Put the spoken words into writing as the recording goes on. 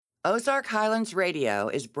Ozark Highlands Radio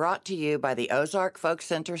is brought to you by the Ozark Folk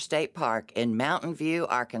Center State Park in Mountain View,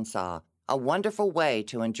 Arkansas, a wonderful way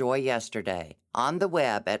to enjoy yesterday. On the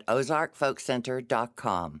web at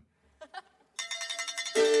ozarkfolkcenter.com.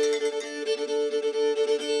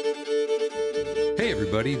 Hey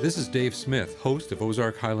everybody, this is Dave Smith, host of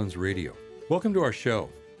Ozark Highlands Radio. Welcome to our show.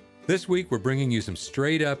 This week we're bringing you some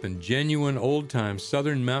straight up and genuine old-time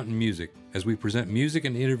Southern mountain music as we present music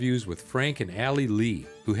and interviews with Frank and Allie Lee,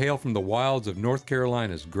 who hail from the wilds of North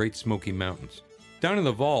Carolina's Great Smoky Mountains. Down in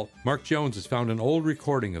the vault, Mark Jones has found an old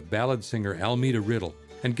recording of ballad singer Almeda Riddle,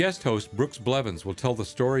 and guest host Brooks Blevins will tell the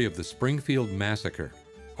story of the Springfield Massacre.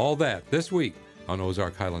 All that this week on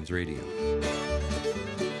Ozark Highlands Radio.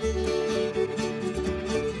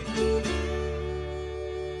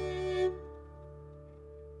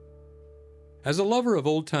 As a lover of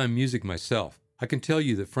old-time music myself, I can tell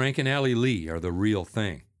you that Frank and Allie Lee are the real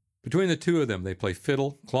thing. Between the two of them, they play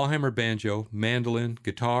fiddle, clawhammer banjo, mandolin,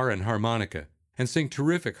 guitar, and harmonica, and sing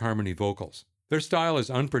terrific harmony vocals. Their style is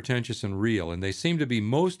unpretentious and real, and they seem to be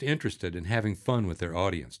most interested in having fun with their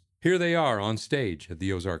audience. Here they are on stage at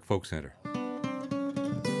the Ozark Folk Center.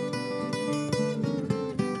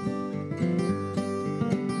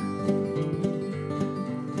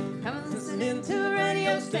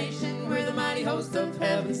 Host of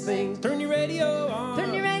heaven sings. Turn your radio on.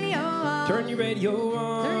 Turn your radio on. Turn your radio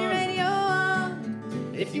on. Turn your radio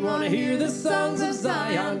on. If you want to hear the songs of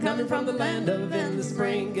Zion coming from the land of in the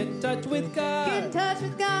spring, get in touch with God. Get in touch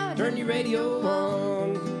with God. Turn your radio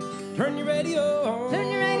on. Turn your radio on.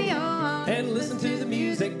 Turn your radio on. And listen to the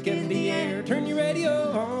music in the air. Turn your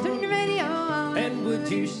radio on. Turn your radio on. And would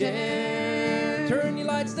you share? Turn your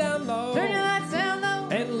lights down low. Turn your lights down low.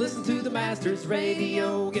 And listen to the Master's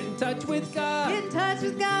radio. Get in touch with God. Get in touch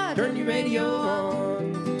with God. Turn your radio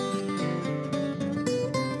on.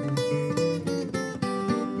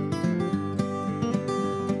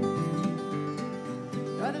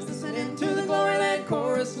 Brothers listening To the Gloryland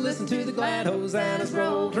chorus, listen to the glad hosannas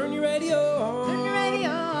roll. Turn your radio on. Turn your radio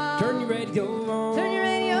on. Turn your radio on. Turn your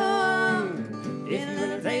radio on. If you're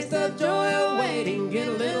in a taste of joy awaiting, get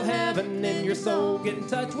a little heaven in your soul. Get in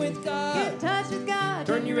touch with God. Get in touch with God.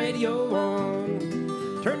 Turn your radio on.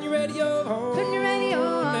 Turn your radio on. Turn your radio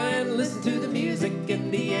on. And listen to the music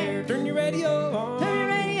in the air. Turn your radio on. Turn your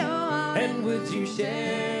radio on. And would you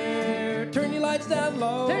share? Turn your lights down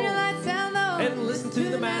low. Turn your lights down low. And listen to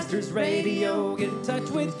the Master's radio. Get in touch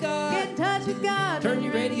with God. Get in touch with God. Turn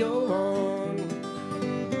your radio on.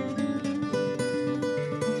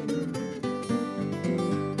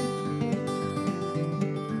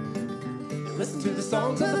 Listen to the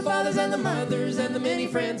songs of the fathers and the mothers and the many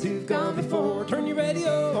friends who've gone before. Turn your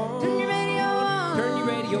radio on. Turn your radio on. Turn your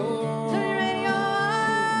radio on. Turn your radio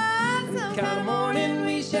on. Count of morning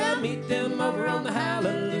we shall meet them over on the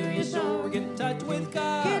Hallelujah shore. Get in touch with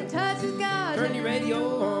God. Get in touch with God. Turn your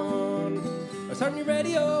radio on. Turn your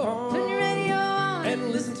radio on. Turn your radio on.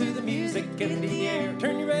 And listen to the music in the air.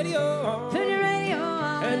 Turn your radio on. Turn your radio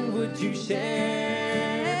on. And would you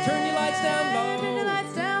share? Turn your lights down low. Turn your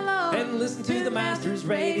lights down low. And listen to the Master's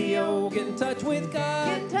radio. Get in touch with God.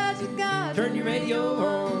 Get in touch with God. Turn your radio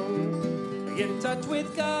on. Get in touch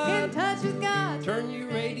with God. Get in touch with God. Turn your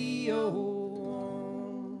radio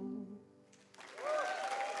on.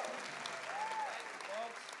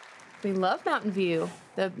 We love Mountain View.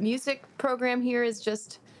 The music program here is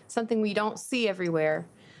just something we don't see everywhere.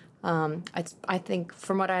 I think,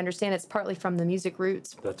 from what I understand, it's partly from the Music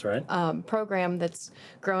Roots That's right. program that's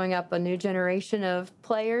growing up a new generation of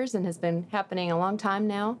players and has been happening a long time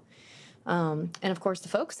now. And, of course, the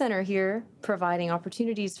Folk Center here providing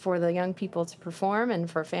opportunities for the young people to perform and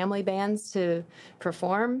for family bands to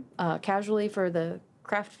perform casually for the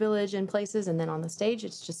Craft Village and places. And then on the stage,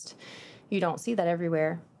 it's just, you don't see that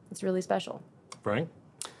everywhere. It's really special. Frank?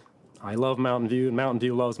 I love Mountain View, and Mountain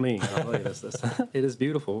View loves me. I'll tell you this. It is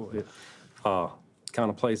beautiful. Kind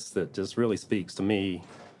of place that just really speaks to me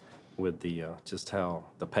with the just how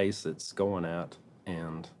the pace it's going at,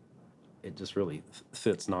 and it just really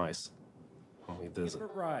fits nice when we visit.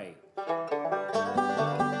 Right.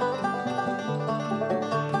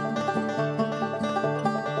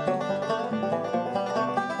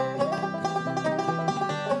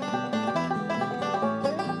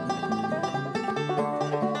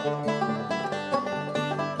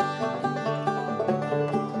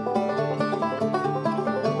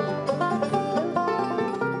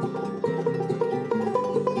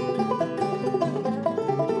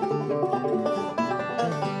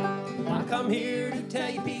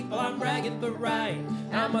 but right.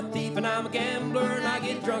 I'm a thief and I'm a gambler and I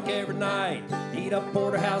get drunk every night. Eat a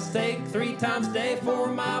porterhouse steak 3 times a day for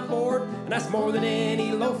my board, and that's more than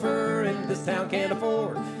any loafer in this town can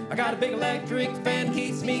afford. I got a big electric fan,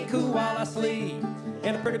 keeps me cool while I sleep,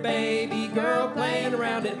 and a pretty baby girl playing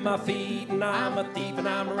around at my feet. And I'm a thief and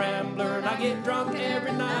I'm a rambler and I get drunk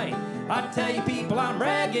every night. I tell you people I'm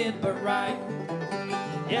ragged but right.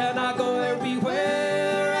 Yeah, and I go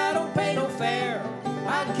everywhere, I don't pay no fare.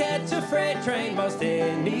 I catch a freight train most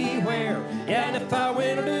anywhere. Yeah, and if I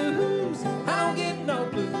win or lose, I don't get no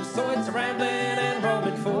blues. So it's rambling and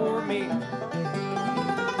roaming for me.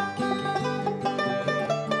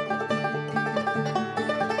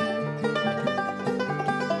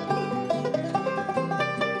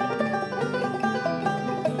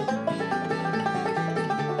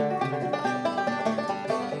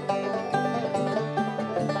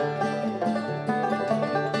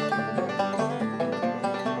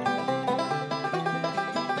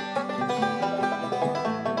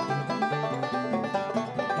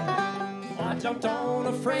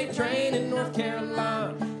 Freight train in North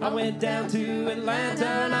Carolina. I went down to Atlanta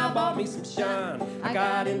and I bought me some shine. I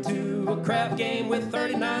got into a crap game with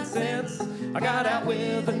 39 cents. I got out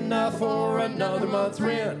with enough for another month's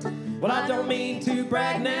rent. Well, I don't mean to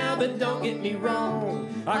brag now, but don't get me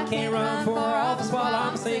wrong. I can't run for office while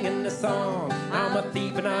I'm singing this song. I'm a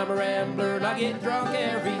thief and I'm a rambler and I get drunk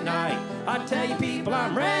every night. I tell you people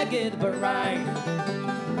I'm ragged but right.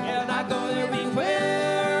 Yeah, and I go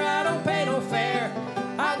everywhere, I don't pay no fare.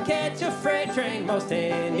 I catch a freight train most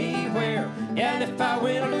anywhere. Yeah, and if I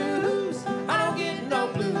win or lose, I don't get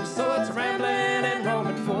no blues. So it's rambling and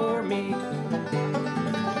roaming for me.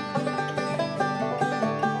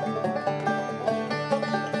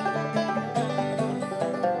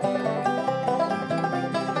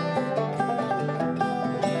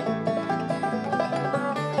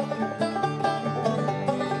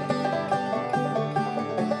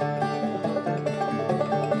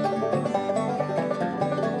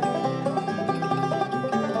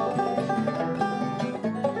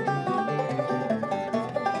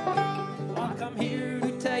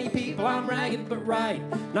 But right,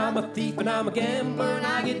 and I'm a thief and I'm a gambler and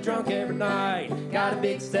I get drunk every night. Got a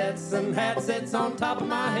big Stetson hat sits on top of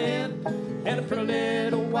my head, and a pretty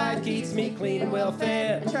little wife keeps me clean and well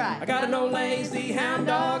fed. That's right. I got an old lazy hound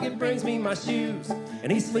dog, it brings me my shoes,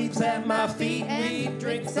 and he sleeps at my feet and we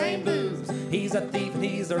drink the same booze. He's a thief and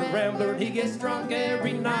he's a rambler and he gets drunk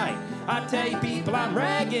every night. I tell you people I'm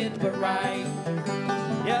ragged but right.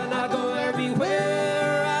 Yeah, and I go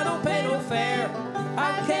everywhere, I don't pay no fare.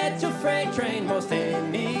 I catch a freight train most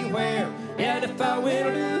anywhere. Yeah, and if I win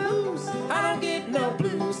or lose, I don't get no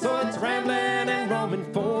blues. So it's rambling and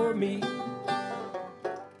roaming for me.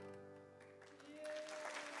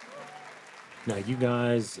 Now, you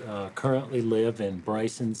guys currently live in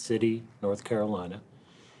Bryson City, North Carolina.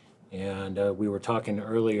 And we were talking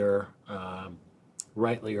earlier,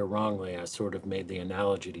 rightly or wrongly, I sort of made the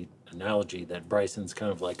analogy that Bryson's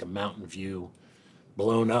kind of like a Mountain View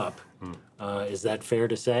blown up. Is that fair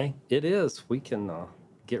to say? It is. We can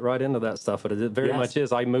get right into that stuff, but it very Yes. much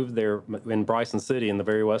is. I moved there in Bryson City in the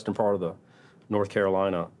very western part of the North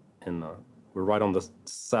Carolina, and we're right on the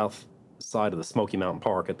south side of the Smoky Mountain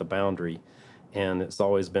Park at the boundary, and it's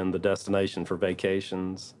always been the destination for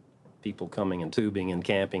vacations, people coming and tubing and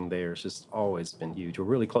camping there. It's just always been huge. We're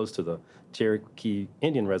really close to the Cherokee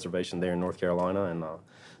Indian Reservation there in North Carolina, and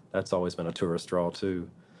that's always been a tourist draw too.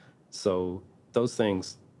 So those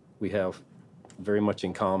things we have very much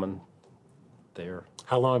in common there.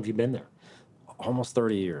 How long have you been there? Almost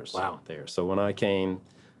 30 years. Wow. There. So when I came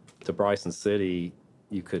to Bryson City,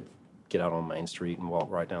 you could get out on Main Street and walk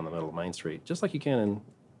right down the middle of Main Street, just like you can in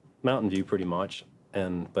Mountain View pretty much.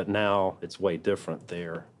 But now it's way different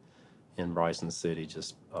there in Bryson City,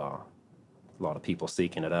 just a lot of people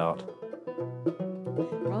seeking it out.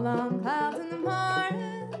 Roll on clouds in the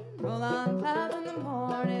morning, roll on clouds in the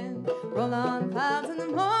morning, roll on clouds in the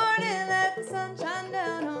morning, let the sun shine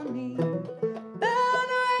down on me. Bound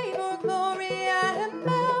away for glory, I am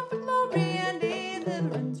bound for glory and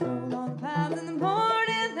deliverance. Roll on clouds in the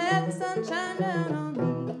morning, let the sun shine down on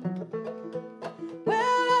me. Well,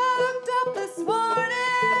 I looked up this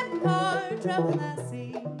morning, hard trouble I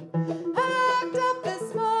see. I looked up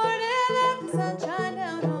this morning, let the sun shine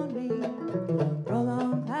down on me. Roll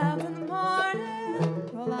on clouds in the morning,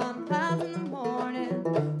 roll on clouds in the morning,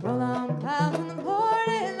 roll on clouds in the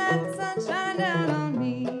morning, let the sun shine down on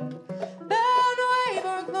me. Bound away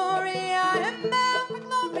for glory, I am bound for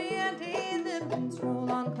glory and deliverance.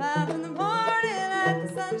 Roll on clouds in the morning, let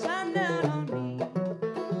the sun shine down on me.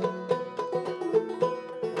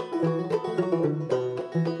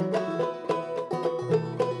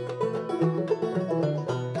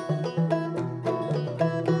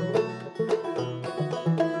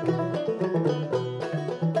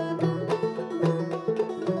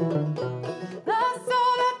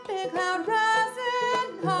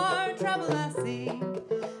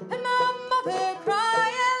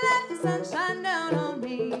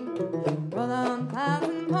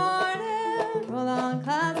 on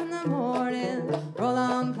clouds in the morning, roll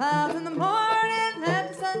on clouds in the morning, let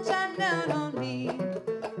the sun shine down on me.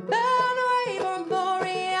 Bound away for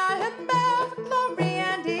glory, I am bound for glory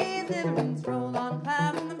and deliverance. Roll on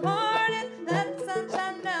clouds in the morning, let the sun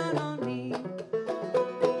shine down on me.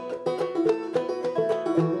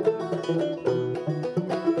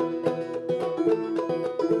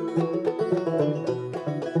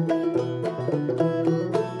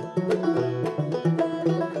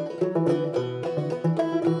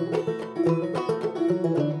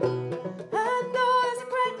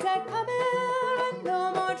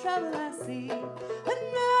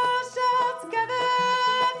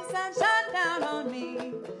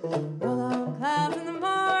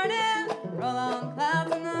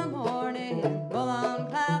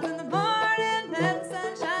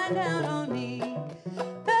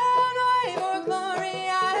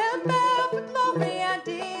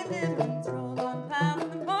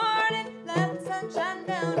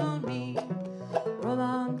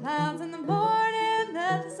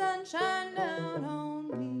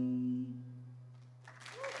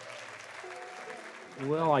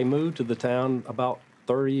 Well, I moved to the town about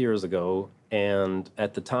 30 years ago, and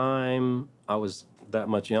at the time, I was that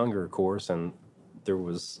much younger, of course, and there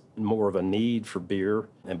was more of a need for beer.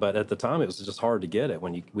 But at the time, it was just hard to get it.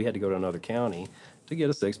 We had to go to another county to get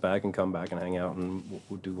a six-pack and come back and hang out and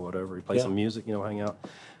do whatever, play some music, hang out.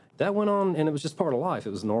 That went on, and it was just part of life.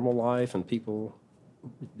 It was normal life, and people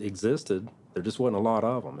existed. There just wasn't a lot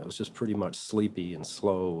of them. It was just pretty much sleepy and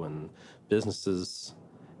slow, and businesses,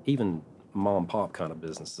 even mom and pop kind of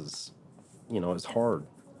businesses, it's hard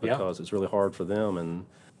because it's really hard for them. And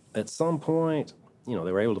at some point, they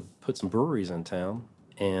were able to put some breweries in town,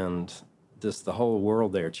 and the whole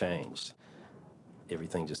world there changed.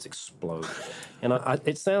 Everything just exploded. And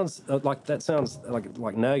it sounds like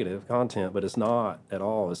negative content, but it's not at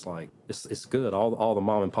all. It's like it's good. All the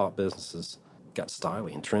mom and pop businesses got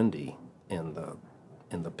stylish and trendy, and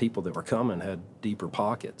the people that were coming had deeper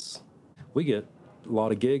pockets. We get a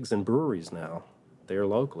lot of gigs in breweries now there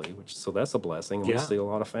locally, so that's a blessing. And we see a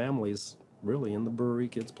lot of families really in the brewery,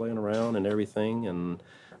 kids playing around and everything. And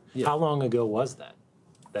How long ago was that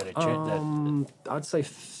it changed? I'd say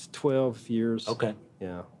 12 years. Okay.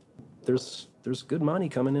 Yeah. There's good money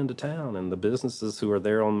coming into town, and the businesses who are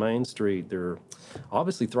there on Main Street, they're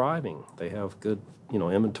obviously thriving. They have good,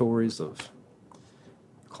 inventories of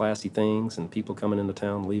classy things, and people coming into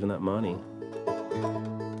town leaving that money.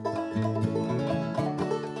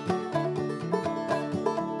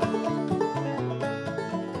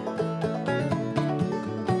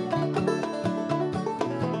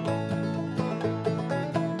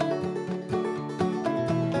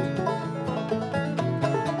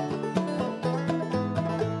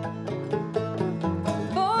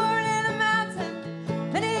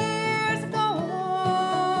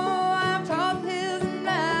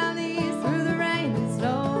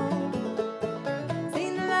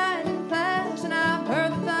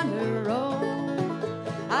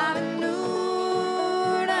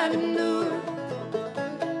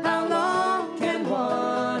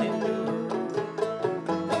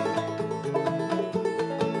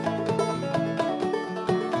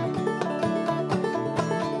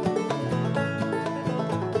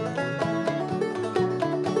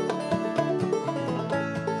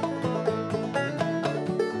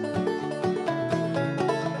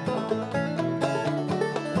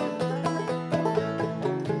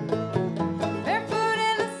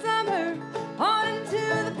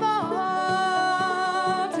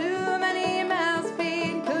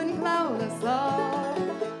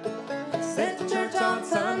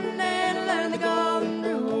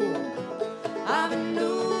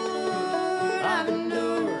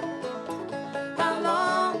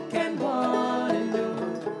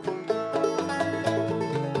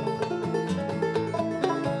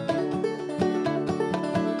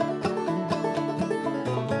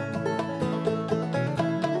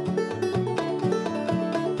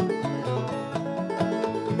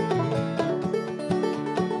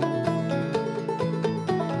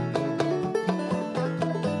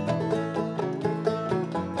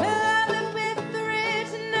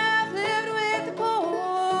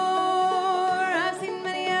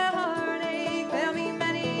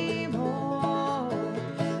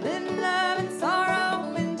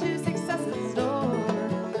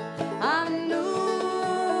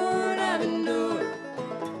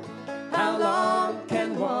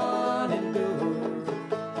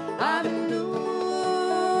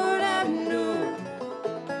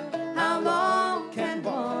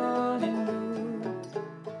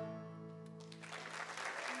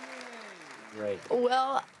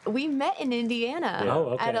 We met in Indiana Oh,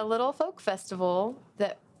 okay. at a little folk festival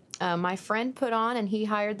that my friend put on, and he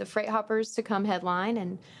hired the Freight Hoppers to come headline.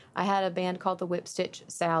 And I had a band called the Whipstitch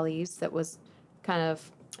Sallies that was kind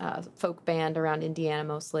of folk band around Indiana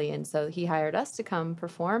mostly, and so he hired us to come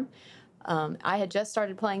perform. I had just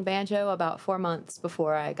started playing banjo about 4 months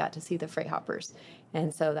before I got to see the Freight Hoppers,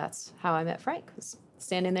 and so that's how I met Frank. Was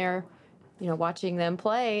standing there, watching them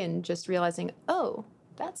play and just realizing, oh,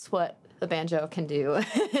 that's what the banjo can do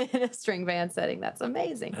in a string band setting. That's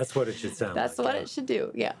amazing. That's what it should sound That's like. what it should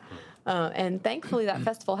do, yeah. And thankfully that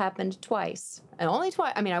festival happened twice. And only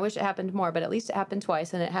twice. I mean, I wish it happened more, but at least it happened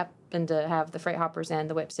twice. And it happened to have the Freight Hoppers and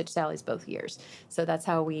the Whipstitch Sallies both years. So that's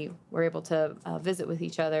how we were able to visit with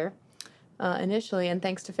each other initially. And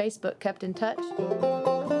thanks to Facebook, kept in touch.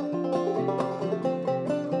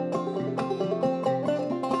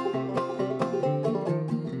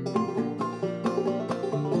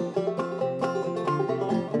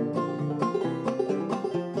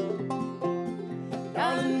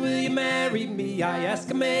 I asked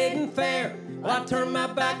a maiden fair. Well, I turned my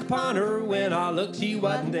back upon her. When I looked, she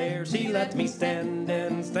wasn't there. She left me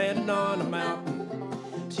standing on a mountain.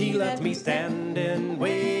 She left me standing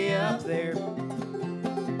way up there.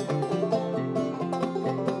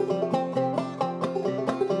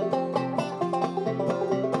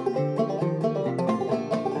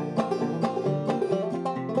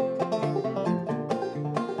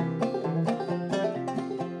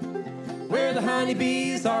 Where the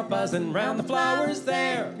honeybees are buzzing round the flowers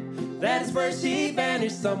there, that's where she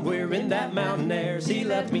vanished, somewhere in that mountain air. She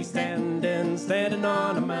left me standing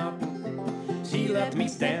on a mountain. She left me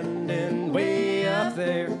standing way up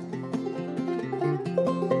there.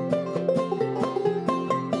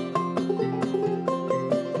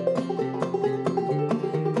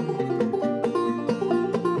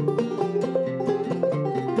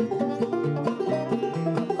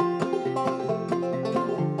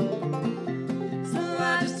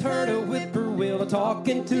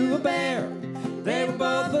 Talking to a bear. They were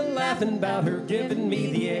both laughing about her, giving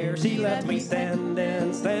me the air. She left me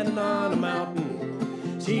standing on a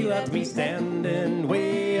mountain. She left me standing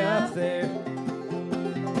way up there.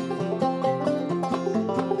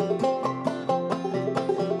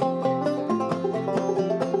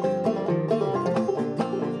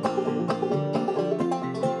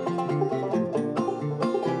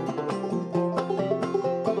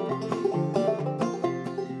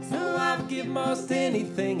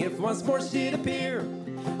 If once more she'd appear,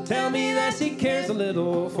 tell me that she cares a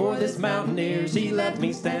little for this mountaineer. She left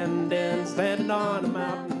me standing on a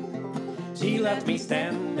mountain. She left me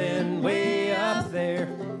standing way up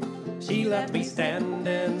there. She left me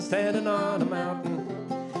standing on a mountain.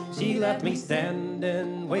 She left me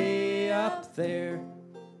standing way up there.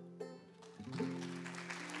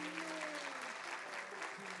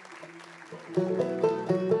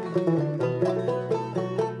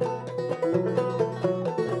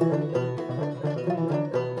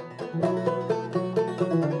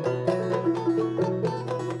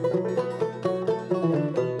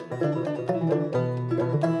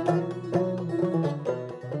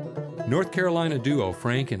 North Carolina duo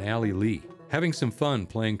Frank and Allie Lee, having some fun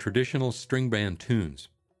playing traditional string band tunes.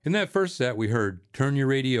 In that first set, we heard Turn Your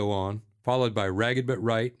Radio On, followed by Ragged But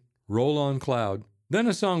Right, Roll on Cloud, then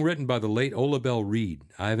a song written by the late Ola Belle Reed,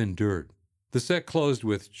 I've Endured. The set closed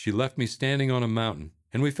with She Left Me Standing on a Mountain,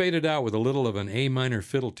 and we faded out with a little of an A minor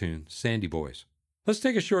fiddle tune, Sandy Boys. Let's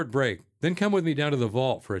take a short break, then come with me down to the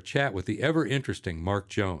vault for a chat with the ever-interesting Mark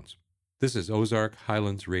Jones. This is Ozark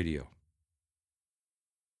Highlands Radio.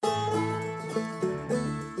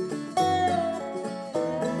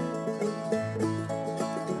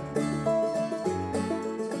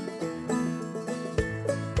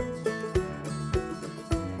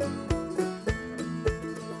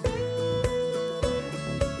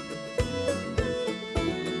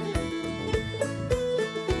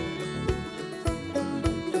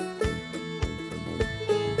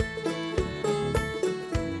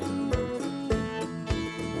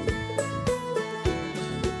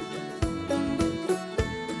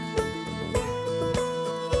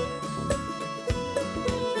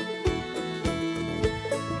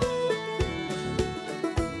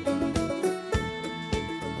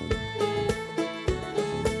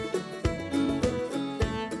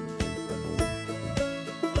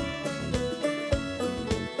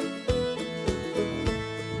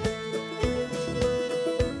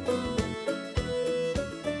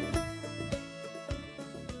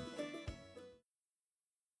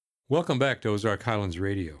 Welcome back to Ozark Highlands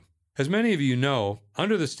Radio. As many of you know,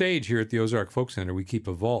 under the stage here at the Ozark Folk Center, we keep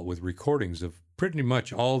a vault with recordings of pretty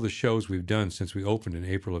much all the shows we've done since we opened in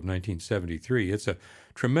April of 1973. It's a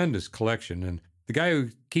tremendous collection, and the guy who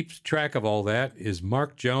keeps track of all that is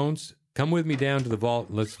Mark Jones. Come with me down to the vault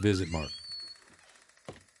and let's visit Mark.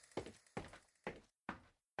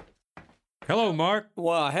 Hello, Mark.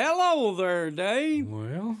 Well, hello there, Dave.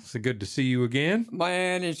 Well, it's good to see you again.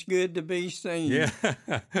 Man, it's good to be seen. Yeah.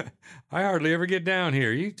 I hardly ever get down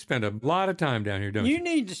here. You spend a lot of time down here, don't you? You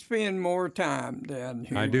need to spend more time down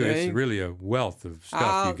here, I do. Dave. It's really a wealth of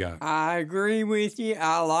stuff you got. I agree with you.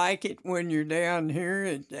 I like it when you're down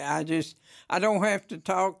here. I don't have to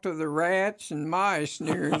talk to the rats and mice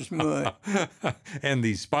near as much. And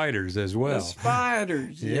these spiders as well. The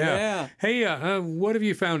spiders, yeah. Hey, what have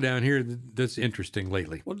you found down here that's interesting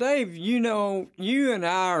lately? Well, Dave, you know, you and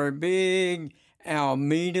I are big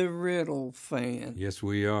Almeda Riddle fans. Yes,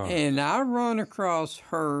 we are. And I run across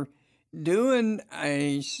her doing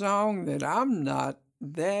a song that I'm not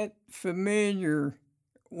that familiar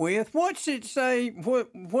with. What's it say?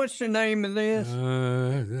 What's the name of this?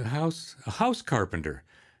 The House Carpenter.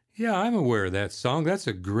 Yeah, I'm aware of that song. That's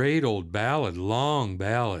a great old ballad, long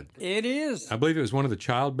ballad. It is. I believe it was one of the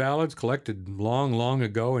child ballads collected long, long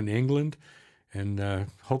ago in England, and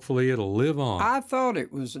hopefully it'll live on. I thought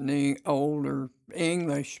it was an older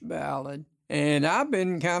English ballad, and I've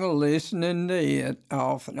been kind of listening to it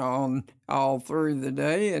off and on all through the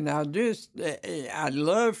day, and I'd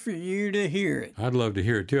love for you to hear it. I'd love to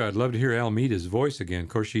hear it, too. I'd love to hear Almeda's voice again. Of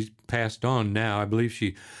course, she's passed on now. I believe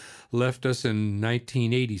she left us in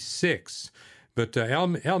 1986. But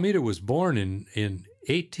Almeda was born in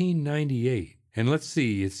 1898. And let's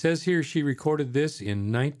see, it says here she recorded this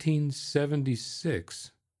in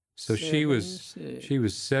 1976. So she was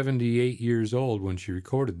 78 years old when she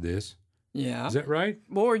recorded this. Yeah. Is that right?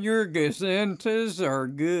 Boy, your gazentas are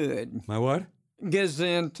good. My what?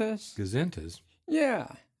 Gazentas. Gazentas? Yeah,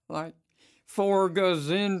 like 4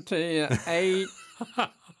 gazenta 8.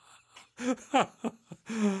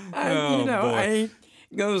 Boy. 8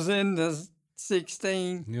 goes into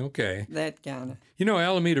 16. Okay. That kind of. You know,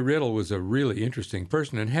 Alameda Riddle was a really interesting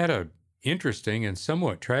person and had a interesting and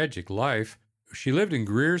somewhat tragic life. She lived in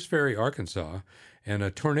Greers Ferry, Arkansas, and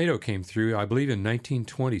a tornado came through, I believe, in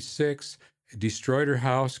 1926, destroyed her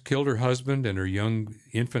house, killed her husband and her young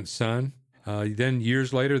infant son. Then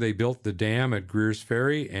years later, they built the dam at Greers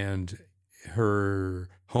Ferry, and her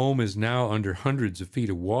home is now under hundreds of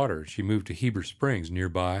feet of water. She moved to Heber Springs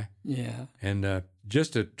nearby. Yeah. And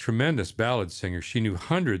just a tremendous ballad singer. She knew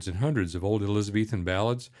hundreds and hundreds of old Elizabethan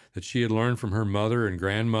ballads that she had learned from her mother and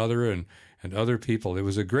grandmother and other people. It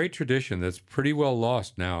was a great tradition that's pretty well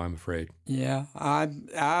lost now, I'm afraid. Yeah, I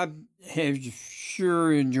have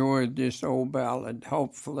sure enjoyed this old ballad.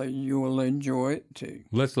 Hopefully you will enjoy it too.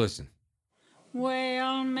 Let's listen.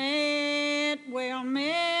 Well met,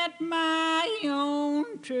 my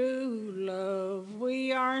own true love.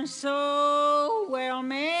 We are so well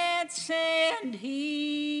met, said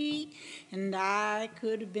he. And I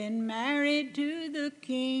could have been married to the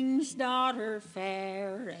king's daughter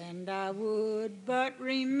fair, and I would but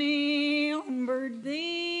remembered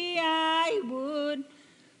thee, I would,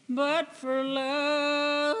 but for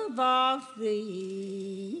love of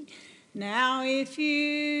thee. Now if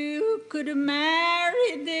you could have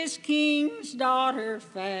married this king's daughter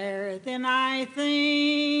fair, then I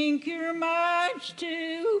think you're much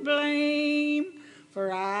to blame.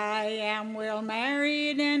 For I am well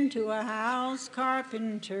married and to a house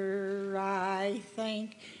carpenter. I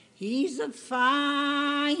think he's a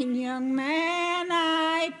fine young man.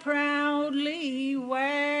 I proudly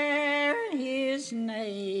wear his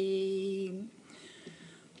name.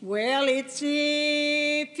 Well, it's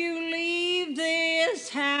if you leave this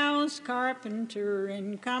house carpenter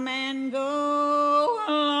and come and go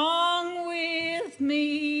along with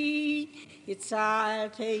me. It's I'll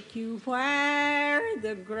take you where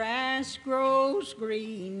the grass grows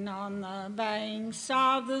green on the banks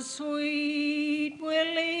of the sweet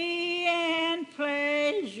Willie, and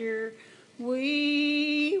pleasure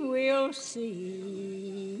we will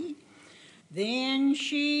see. Then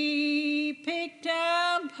she picked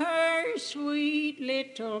up her sweet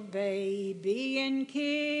little baby and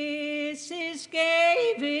kisses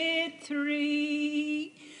gave it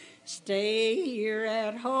 3. Stay here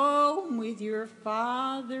at home with your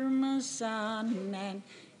father, my son, and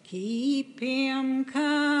keep him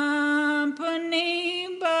company,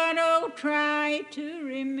 but oh, try to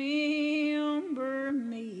remember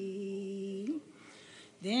me.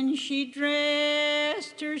 Then she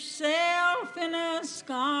dressed herself in a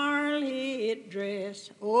scarlet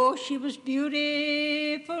dress. Oh, she was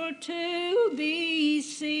beautiful to be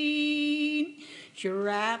seen. She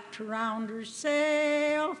wrapped around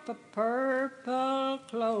herself a purple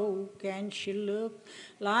cloak, and she looked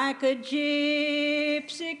like a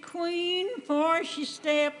gypsy queen, for she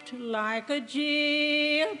stepped like a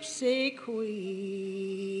gypsy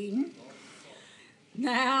queen.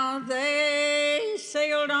 Now they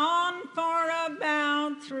sailed on for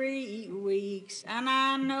about 3 weeks, and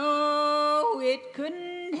I know it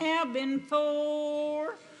couldn't have been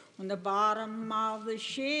 4, when the bottom of the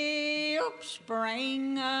ship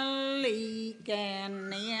sprang a leak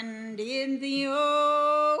and ended the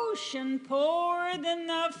ocean pour. Then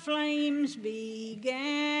the flames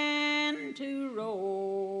began to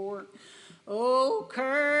roar. Oh,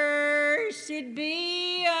 cursed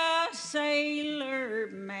be a sailor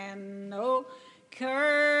man, oh,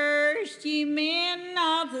 cursed ye men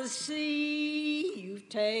of the sea. You've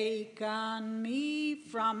taken me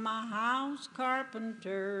from my house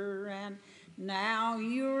carpenter, and now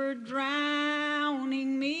you're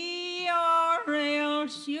drowning me, or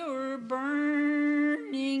else you're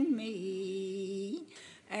burning me.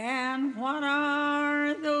 And what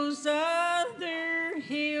are those other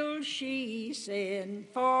hills, she said,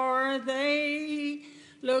 for they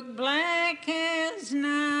look black as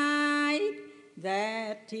night?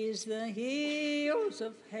 That is the hills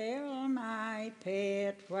of hell, my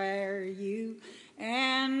pet, where you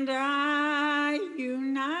and I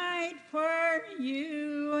unite, where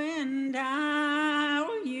you and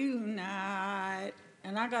I'll unite.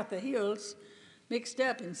 And I got the hills mixed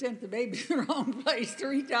up and sent the baby to the wrong place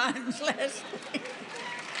 3 times last week.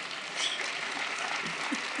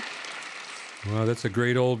 Well, that's a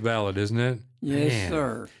great old ballad, isn't it? Yes, Man.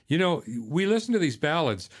 sir. You know, we listen to these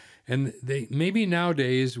ballads, and they maybe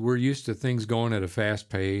nowadays we're used to things going at a fast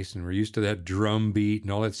pace, and we're used to that drum beat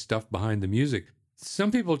and all that stuff behind the music.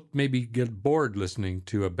 Some people maybe get bored listening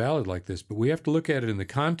to a ballad like this, but we have to look at it in the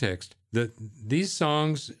context that these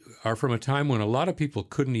songs are from a time when a lot of people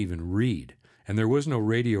couldn't even read, and there was no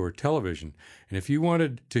radio or television. And if you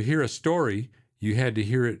wanted to hear a story, you had to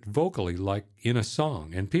hear it vocally, like in a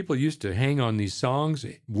song. And people used to hang on these songs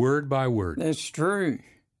word by word. That's true.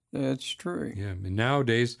 That's true. Yeah, and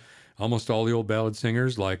nowadays, almost all the old ballad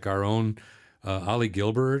singers, like our own Ollie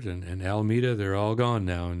Gilbert and Alameda, they're all gone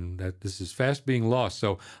now, and this is fast being lost.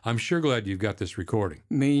 So I'm sure glad you've got this recording.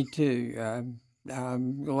 Me too.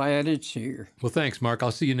 I'm glad it's here. Well, thanks, Mark.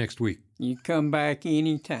 I'll see you next week. You come back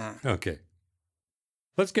anytime. Okay.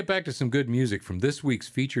 Let's get back to some good music from this week's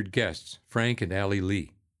featured guests, Frank and Allie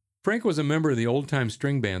Lee. Frank was a member of the old-time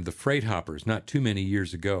string band The Freight Hoppers not too many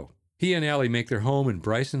years ago. He and Allie make their home in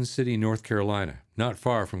Bryson City, North Carolina, not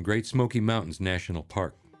far from Great Smoky Mountains National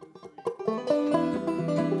Park.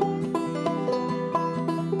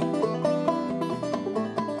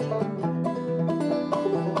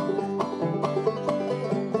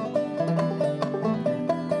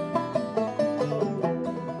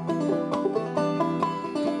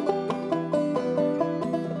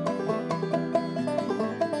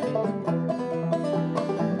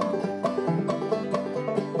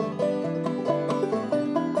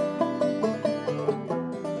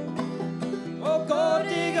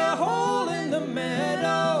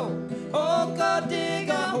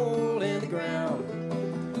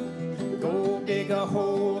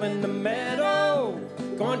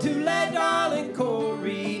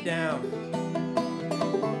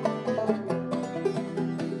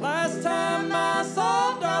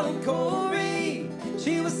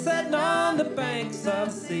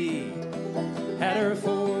 Had her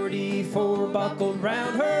 44 buckled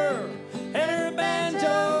round her and her banjo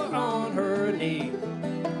on her knee.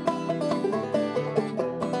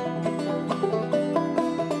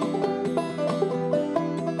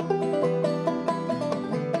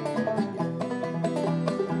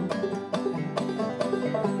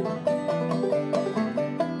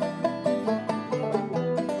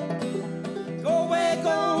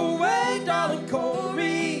 Go away, darling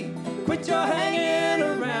Corey, quit your hanging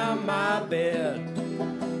around my bed.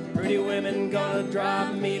 Pretty women gonna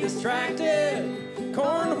drive me distracted.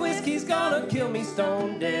 Corn whiskey's gonna kill me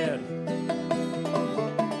stone dead.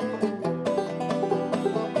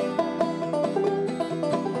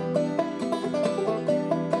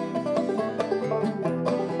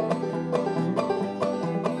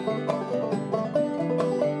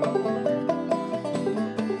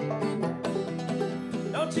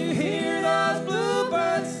 Don't you hear those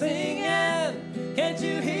bluebirds singing? Can't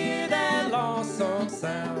you hear that lonesome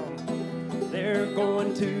sound? They're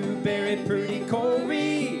going to bury pretty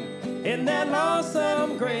Corey in that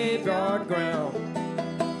lonesome graveyard ground.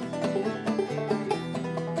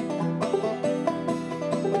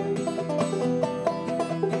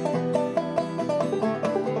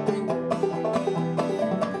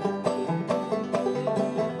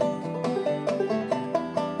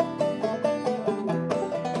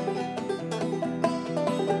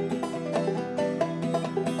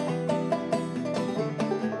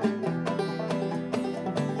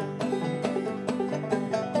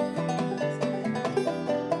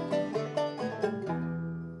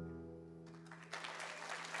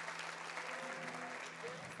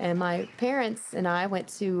 And my parents and I went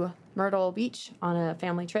to Myrtle Beach on a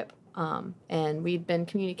family trip. And we'd been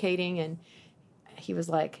communicating, and he was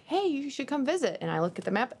like, "Hey, you should come visit." And I look at the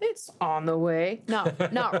map; it's on the way.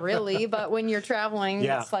 Not really, but when you're traveling,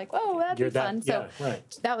 Yeah. it's like, "Oh, that'd be fun." So Yeah,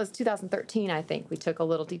 right. that was 2013, I think. We took a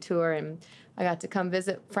little detour, and I got to come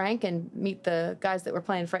visit Frank and meet the guys that were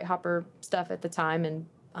playing Freight Hopper stuff at the time, and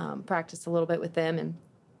practice a little bit with them. And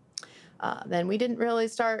then we didn't really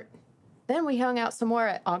start. Then we hung out some more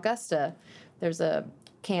at Augusta. There's a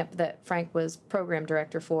camp that Frank was program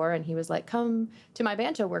director for, and he was like, "Come to my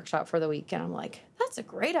banjo workshop for the week." And I'm like, "That's a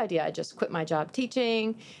great idea." I just quit my job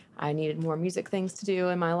teaching. I needed more music things to do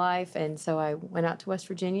in my life, and so I went out to West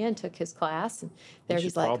Virginia and took his class. And there We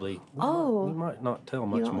he's should like, probably, "Oh, we might not tell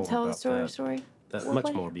much you don't more tell the about story." that. That Well, much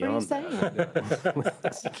what- more what are you beyond saying?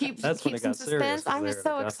 that. Keep That's when it some got serious, suspense. I'm was just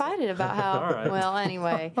there so at Augusta. excited about how. All right. Well,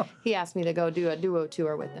 anyway, he asked me to go do a duo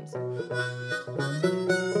tour with him. So.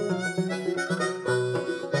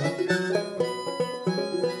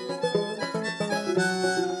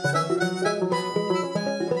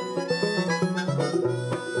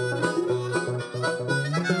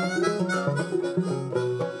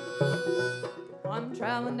 I'm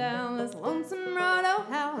traveling down this lonesome road, oh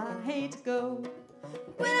how I hate to go.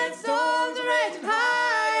 When that storm's raging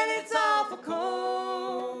high and it's awful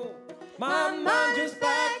cold. My mind just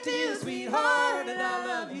back to you, sweetheart, and I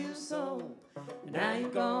love you so. And now you're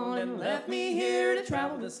gone and left me here to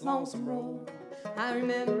travel this lonesome road. I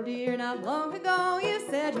remember, dear, not long ago you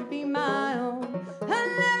said you'd be my own. And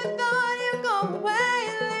never thought you'd go away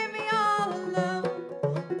and leave me all alone.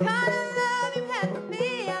 The kind of love you had for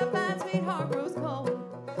me, I find sweetheart grows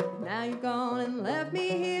cold. Now you're gone and left me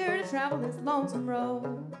here to travel this lonesome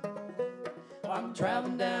road. I'm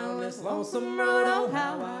traveling down this lonesome road, oh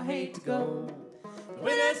how I hate to go.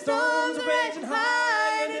 When that storm's raging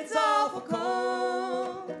high and it's awful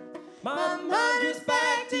cold. My mind is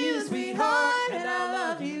back to you, sweetheart, and I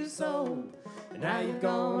love you so. And now you've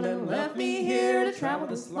gone and left me here to travel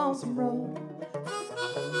this lonesome road.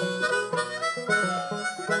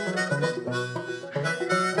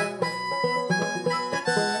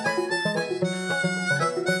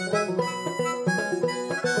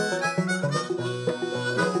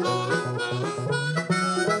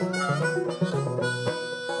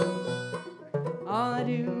 All I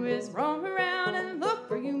do is roam around and look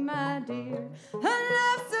for you, my dear. And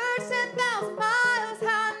I've searched 10,000 miles,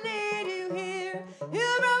 how I need you here. You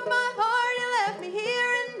broke my heart, you left me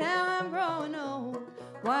here, and now I'm growing old.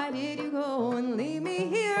 Why did you go and leave me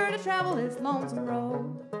here to travel this lonesome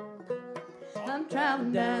road? I'm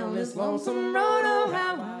traveling down this lonesome road, oh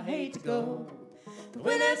how I hate to go.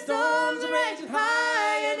 When that storm's raging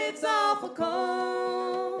high and it's awful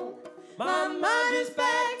cold. My mind is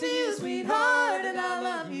back to you, sweetheart, and I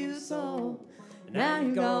love you so. And now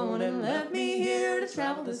you're gone and left me here to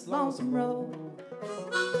travel this lonesome road.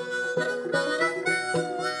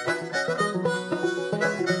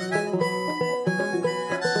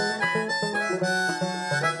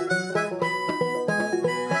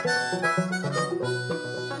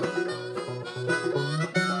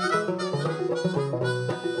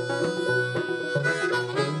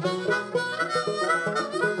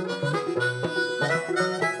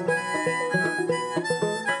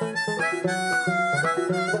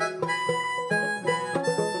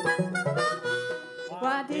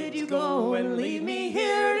 Why did you go and leave me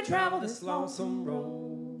here to travel this lonesome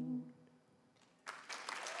road?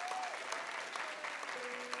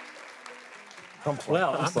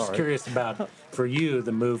 Well, I'm just sorry. curious about, for you,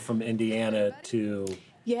 the move from Indiana to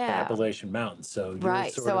Yeah. Appalachian Mountains. So you're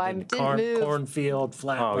Right, sort so of I in didn't move- cornfield,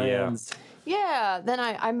 flatlands. Yeah, then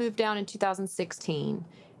I moved down in 2016,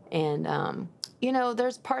 and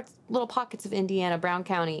there's little pockets of Indiana, Brown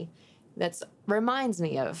County, that's reminds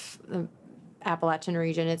me of the Appalachian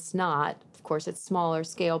region. It's not, of course, it's smaller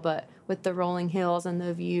scale, but with the rolling hills and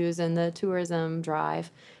the views and the tourism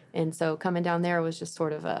drive, and so coming down there was just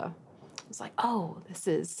sort of it's like, oh, this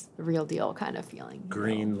is the real deal kind of feeling. you know.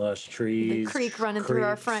 Green, lush The trees. creek running through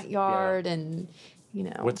our creeks. front Yeah. yard, and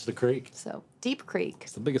What's the creek? so Deep Creek.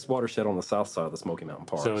 It's the biggest watershed on the south side of the Smoky Mountain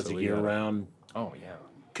Park. So it's a we got- year-round Oh, yeah.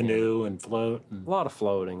 canoe and float. And A lot of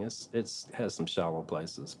floating. It has some shallow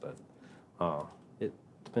places, but it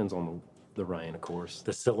depends on the rain, of course.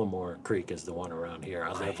 the Sillamore Creek is the one around here.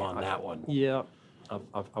 I live on that one. Yeah,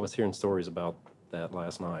 I was hearing stories about that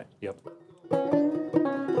last night. Yep.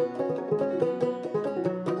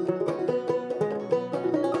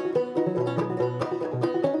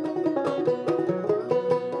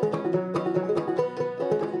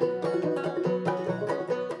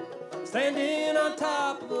 Standing on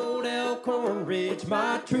top of old Elkhorn Ridge,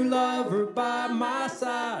 my true lover by my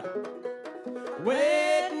side.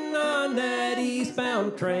 Waiting on that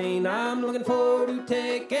eastbound train, I'm looking forward to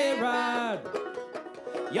take a ride.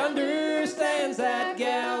 Yonder stands that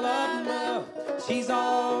gal of love, she's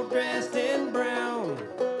all dressed in brown.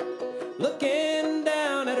 Looking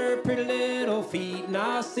down at her pretty little feet, and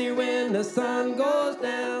I'll see her when the sun goes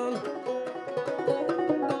down.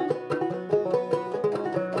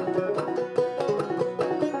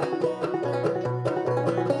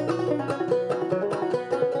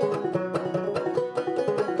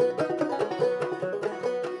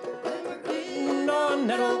 On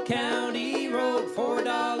that old county road,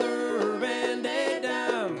 $4 and a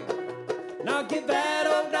dime. And I'll give that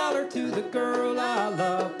old dollar to the girl I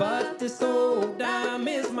love, but this old dime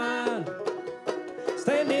is mine.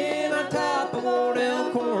 Standing on top of old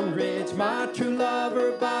Elkhorn Ridge, my true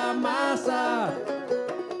lover by my side.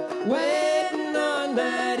 Waiting on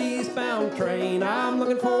that eastbound train, I'm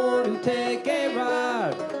looking forward to take a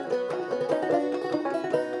ride.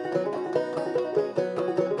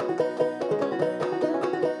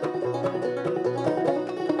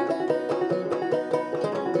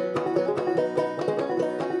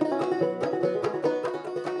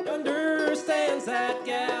 That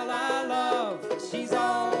gal I love, she's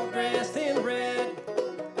all dressed in red.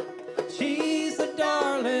 She's the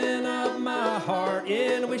darling of my heart,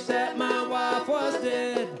 and I wish that my wife was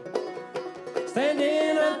dead.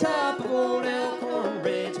 Standing on top of old Elkhorn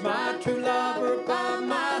Ridge, my true lover by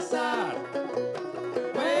my side.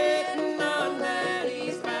 Waiting on that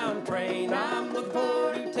eastbound train, I'm looking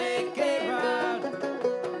forward to take a ride.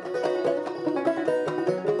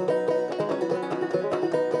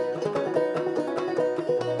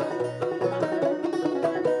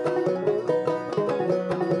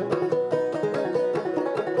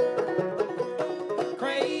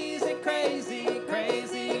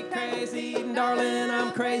 Darling,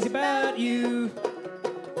 I'm crazy about you.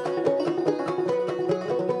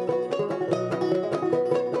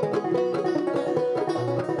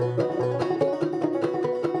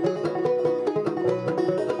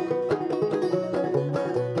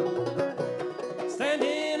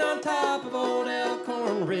 Standing on top of old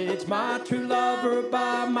Elkhorn Ridge, my true lover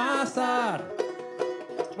by my side.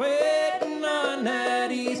 Waiting on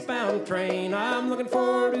that eastbound train, I'm looking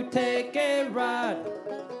forward to take a ride.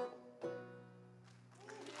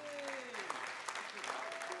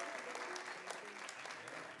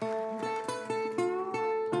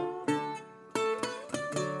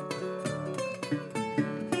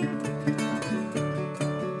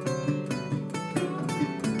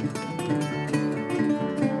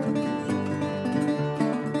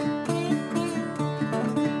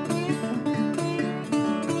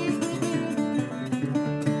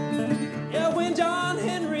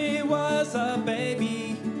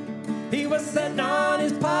 Sitting on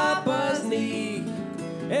his papa's knee,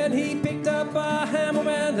 and he picked up a hammer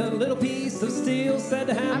and a little piece of steel. Said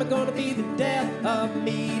the hammer gonna be the death of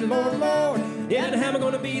me, Lord, Lord. Yeah, the hammer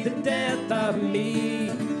gonna be the death of me.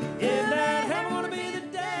 Yeah, that hammer gonna be the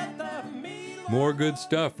death of me, Lord. More good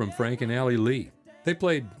stuff from Frank and Allie Lee. They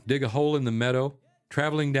played Dig a Hole in the Meadow,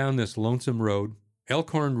 Traveling Down This Lonesome Road,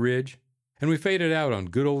 Elkhorn Ridge, and we faded out on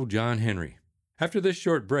good old John Henry. After this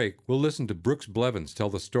short break, we'll listen to Brooks Blevins tell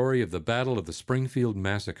the story of the Battle of the Springfield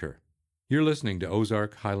Massacre. You're listening to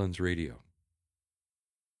Ozark Highlands Radio.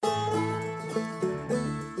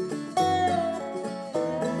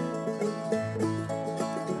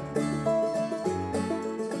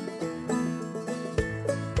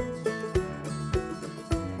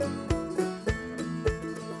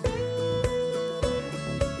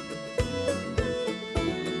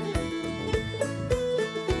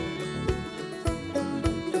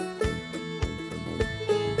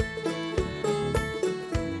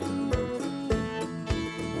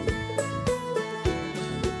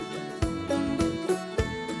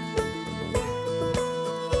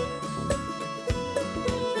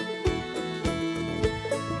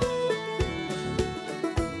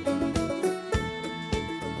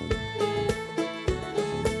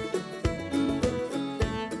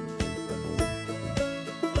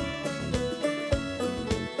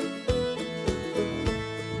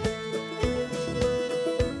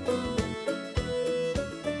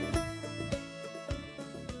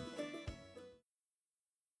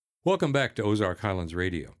 Welcome back to Ozark Highlands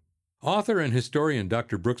Radio. Author and historian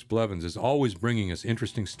Dr. Brooks Blevins is always bringing us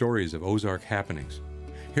interesting stories of Ozark happenings.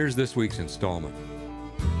 Here's this week's installment.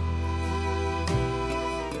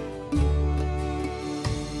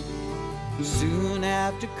 Soon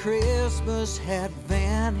after Christmas had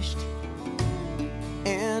vanished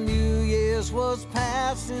and New Year's was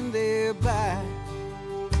passing there by,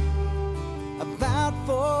 about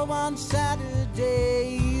 4 one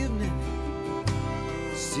Saturday evening.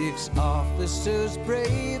 6 officers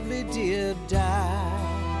bravely did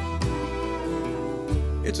die.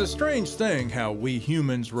 It's a strange thing how we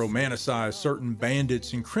humans romanticize certain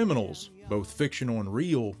bandits and criminals, both fictional and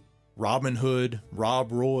real. Robin Hood,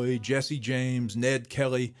 Rob Roy, Jesse James, Ned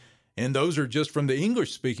Kelly, and those are just from the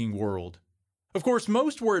English-speaking world. Of course,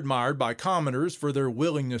 most were admired by commoners for their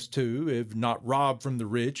willingness to, if not rob from the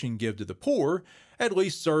rich and give to the poor, at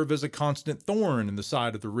least serve as a constant thorn in the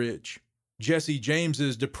side of the rich. Jesse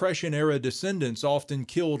James's Depression-era descendants often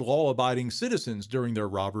killed law-abiding citizens during their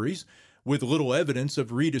robberies, with little evidence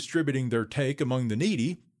of redistributing their take among the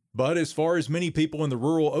needy. But as far as many people in the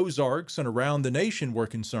rural Ozarks and around the nation were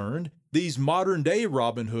concerned, these modern-day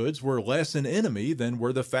Robin Hoods were less an enemy than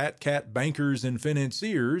were the fat cat bankers and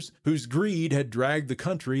financiers whose greed had dragged the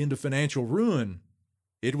country into financial ruin.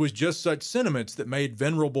 It was just such sentiments that made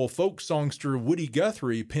venerable folk songster Woody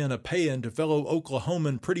Guthrie pen a paean to fellow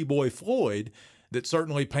Oklahoman Pretty Boy Floyd that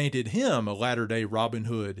certainly painted him a latter-day Robin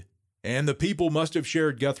Hood. And the people must have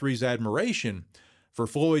shared Guthrie's admiration, for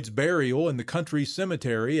Floyd's burial in the country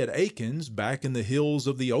cemetery at Aikens, back in the hills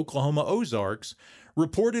of the Oklahoma Ozarks,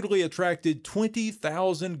 reportedly attracted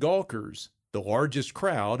 20,000 gawkers, the largest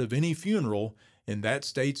crowd of any funeral in that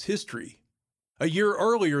state's history. A year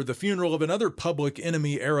earlier, the funeral of another Public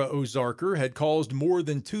Enemy-era Ozarker had caused more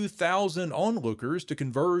than 2,000 onlookers to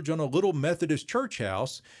converge on a little Methodist church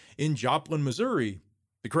house in Joplin, Missouri.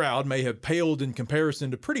 The crowd may have paled in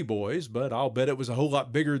comparison to Pretty Boy's, but I'll bet it was a whole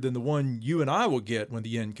lot bigger than the one you and I will get when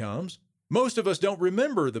the end comes. Most of us don't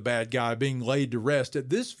remember the bad guy being laid to rest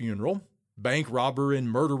at this funeral. Bank robber and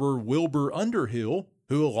murderer Wilbur Underhill,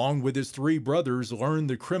 who along with his 3 brothers learned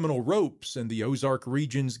the criminal ropes in the Ozark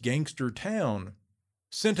region's gangster town.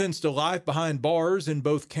 Sentenced to life behind bars in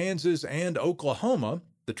both Kansas and Oklahoma,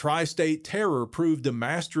 the Tri-State Terror proved a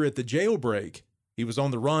master at the jailbreak. He was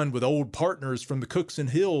on the run with old partners from the Cookson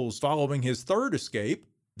Hills following his 3rd escape,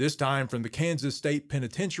 this time from the Kansas State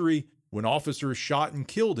Penitentiary, when officers shot and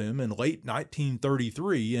killed him in late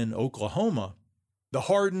 1933 in Oklahoma. The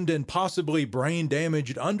hardened and possibly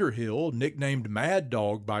brain-damaged Underhill, nicknamed Mad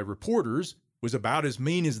Dog by reporters, was about as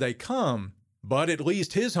mean as they come, but at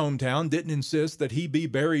least his hometown didn't insist that he be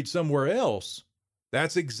buried somewhere else.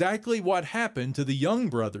 That's exactly what happened to the Young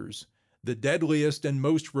brothers, the deadliest and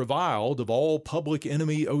most reviled of all Public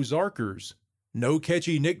Enemy Ozarkers. No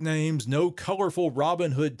catchy nicknames, no colorful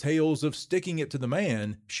Robin Hood tales of sticking it to the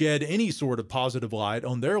man shed any sort of positive light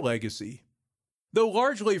on their legacy. Though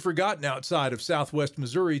largely forgotten outside of southwest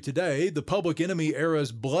Missouri today, the Public Enemy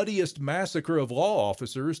era's bloodiest massacre of law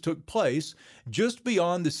officers took place just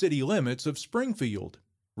beyond the city limits of Springfield.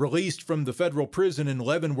 Released from the federal prison in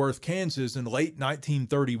Leavenworth, Kansas in late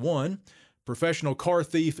 1931, professional car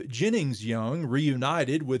thief Jennings Young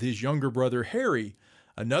reunited with his younger brother Harry,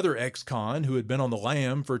 another ex-con who had been on the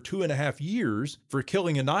lam for 2.5 years for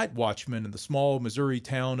killing a night watchman in the small Missouri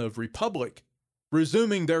town of Republic.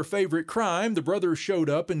 Resuming their favorite crime, the brothers showed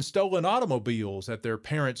up in stolen automobiles at their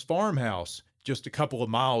parents' farmhouse, just a couple of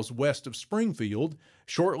miles west of Springfield,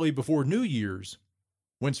 shortly before New Year's.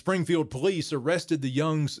 When Springfield police arrested the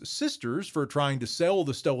Youngs' sisters for trying to sell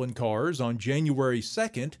the stolen cars on January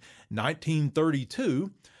 2nd,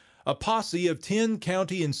 1932, a posse of 10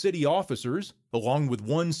 county and city officers, along with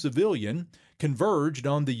 1 civilian, converged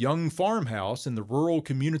on the Young farmhouse in the rural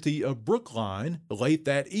community of Brookline late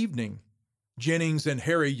that evening. Jennings and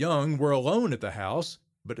Harry Young were alone at the house,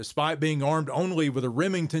 but despite being armed only with a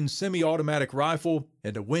Remington semi-automatic rifle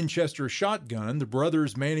and a Winchester shotgun, the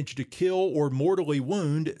brothers managed to kill or mortally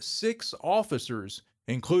wound 6 officers,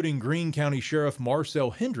 including Greene County Sheriff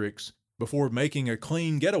Marcel Hendricks, before making a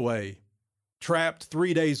clean getaway. Trapped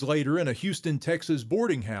 3 days later in a Houston, Texas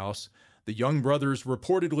boarding house, the Young brothers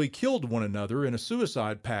reportedly killed one another in a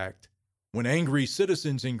suicide pact. When angry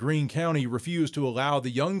citizens in Greene County refused to allow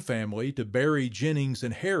the Young family to bury Jennings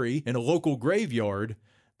and Harry in a local graveyard,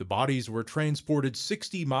 the bodies were transported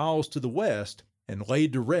 60 miles to the west and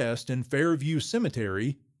laid to rest in Fairview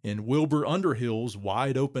Cemetery in Wilbur Underhill's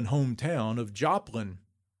wide-open hometown of Joplin.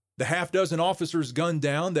 The half-dozen officers gunned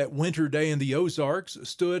down that winter day in the Ozarks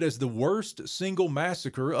stood as the worst single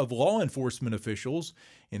massacre of law enforcement officials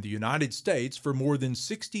in the United States for more than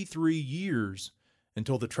 63 years,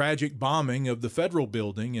 until the tragic bombing of the federal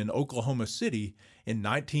building in Oklahoma City in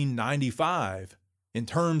 1995. In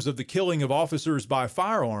terms of the killing of officers by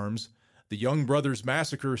firearms, the Young Brothers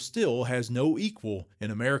Massacre still has no equal in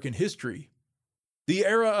American history. The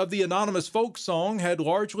era of the anonymous folk song had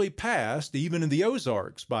largely passed, even in the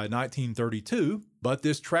Ozarks, by 1932, but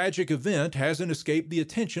this tragic event hasn't escaped the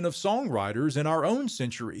attention of songwriters in our own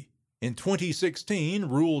century. In 2016,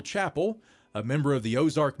 Rule Chappell, a member of the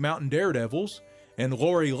Ozark Mountain Daredevils, and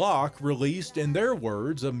Lori Locke released, in their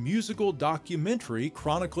words, a musical documentary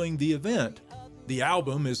chronicling the event. The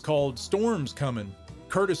album is called Storm's Comin'.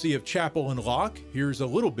 Courtesy of Chappell and Locke, here's a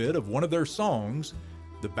little bit of one of their songs,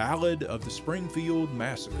 The Ballad of the Springfield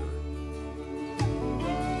Massacre.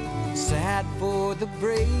 Sad for the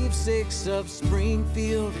brave six of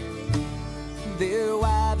Springfield, their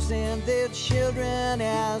wives and their children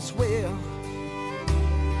as well.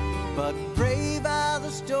 But brave are the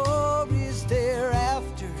stories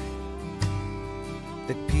thereafter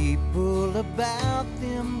that people about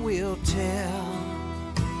them will tell.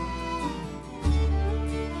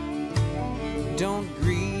 Don't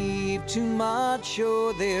grieve too much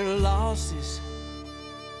o'er their losses.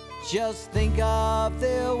 Just think of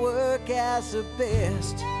their work as the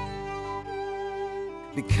best,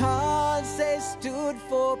 because they stood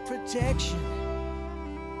for protection,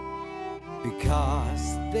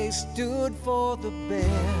 because they stood for the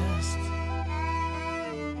best.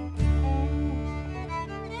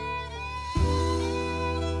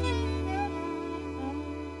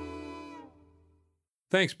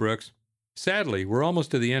 Thanks, Brooks. Sadly, we're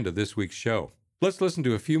almost to the end of this week's show. Let's listen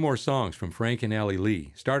to a few more songs from Frank and Allie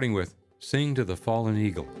Lee, starting with Sing to the Fallen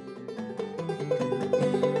Eagle.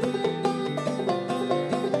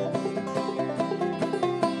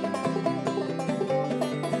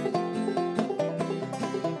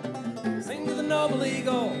 Sing to the noble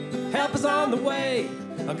eagle, help is on the way.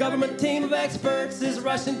 A government team of experts is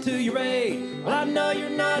rushing to your aid. Well, I know you're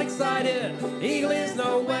not excited, eagle is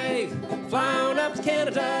no way. Flying up to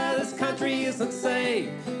Canada, this country isn't safe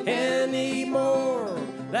anymore,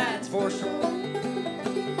 that's for sure.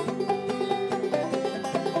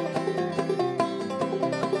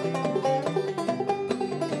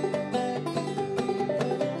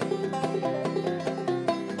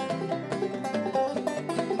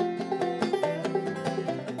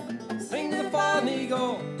 Sing to the fallen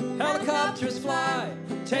eagle, helicopters fly.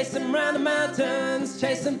 Chase him around the mountains,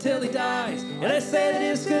 chase him till he dies. And they say that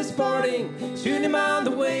it's good sporting, shooting him on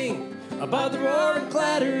the wing. Above the roar and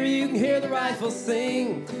clatter, you can hear the rifles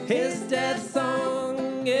sing his death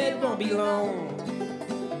song, it won't be long.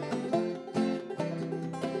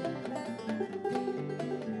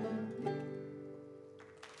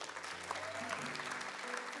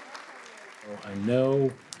 I know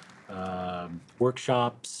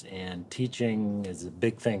workshops and teaching is a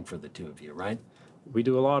big thing for the two of you, right? We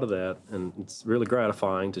do a lot of that, and it's really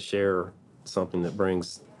gratifying to share something that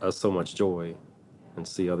brings us so much joy and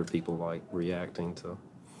see other people like reacting to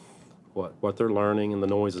what they're learning and the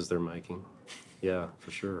noises they're making. Yeah,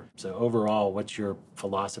 for sure. So overall, what's your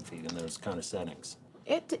philosophy in those kind of settings?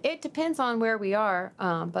 It depends on where we are,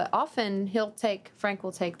 but often Frank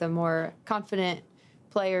will take the more confident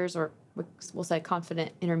players, or we'll say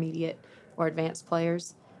confident intermediate or advanced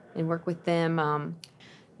players, and work with them. And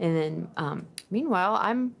then, meanwhile,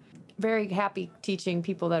 I'm very happy teaching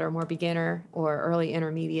people that are more beginner or early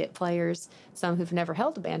intermediate players, some who've never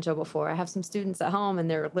held a banjo before. I have some students at home, and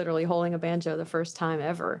they're literally holding a banjo the first time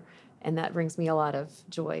ever. And that brings me a lot of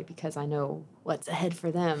joy because I know what's ahead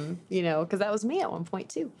for them, because that was me at one point,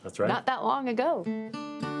 too. That's right. Not that long ago.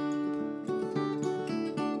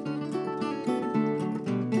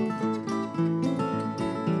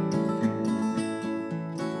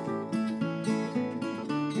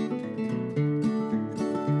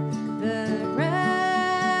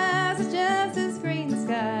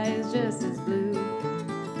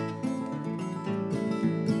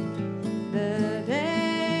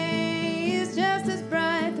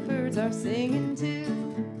 Singing too.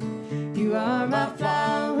 You are my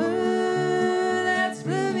flower that's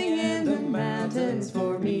blooming in the mountains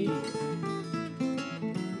for me.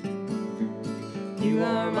 You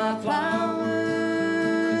are my flower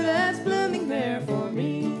that's blooming there for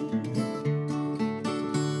me.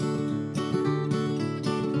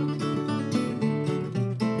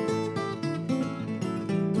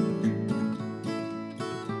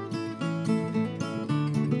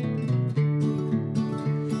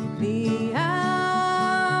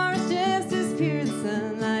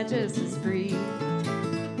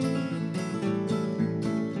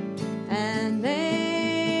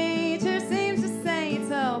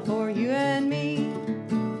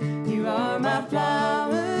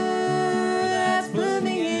 Flower that's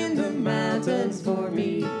blooming in the mountains for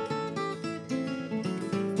me.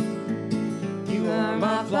 You are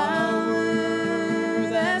my flower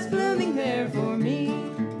that's blooming there for me.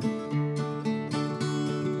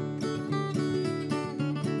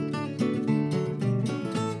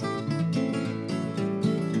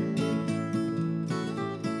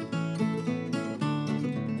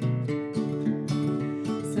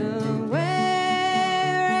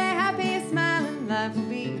 life will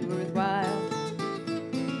be worthwhile.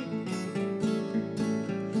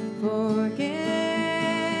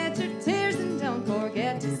 Forget your tears and don't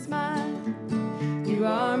forget to smile. You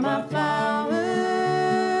are my flower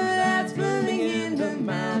that's blooming in the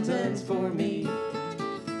mountains for me.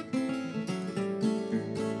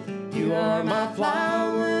 You are my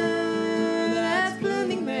flower that's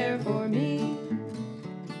blooming there for me.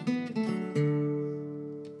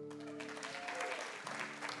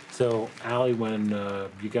 So, Allie, when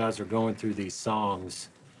you guys are going through these songs,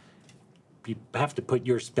 you have to put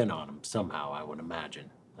your spin on them somehow, I would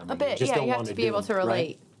imagine. I mean, A bit, just yeah. don't You have wanna to be do able them, to right?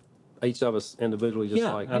 relate. Each of us individually, just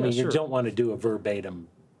Yeah, like, I mean, sure. you don't want to do a verbatim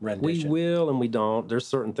We rendition. will and we don't. There's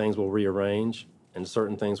certain things we'll rearrange, and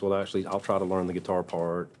certain things we'll actually, I'll try to learn the guitar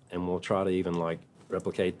part, and we'll try to even like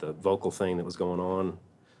replicate the vocal thing that was going on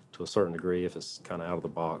to a certain degree if it's kind of out of the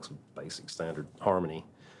box with basic standard harmony.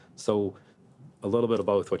 So a little bit of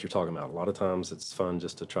both what you're talking about. A lot of times it's fun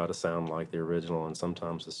just to try to sound like the original, and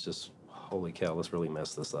sometimes it's just, holy cow, let's really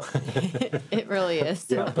mess this up. It really is.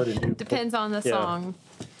 Yeah, put a new, Depends on the Yeah. song.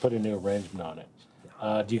 put a new arrangement on it.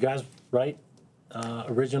 Do you guys write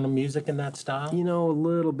original music in that style? You know, a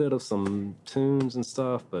little bit of some tunes and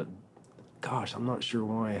stuff, but gosh, I'm not sure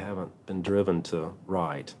why I haven't been driven to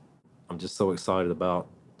write. I'm just so excited about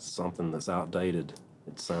something that's outdated.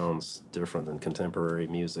 It sounds different than contemporary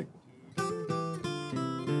music.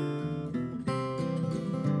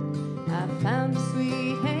 I found a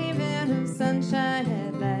sweet haven of sunshine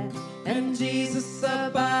at last, and Jesus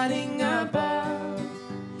abiding above.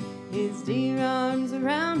 His dear arms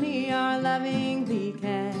around me are lovingly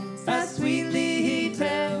cast, as sweetly he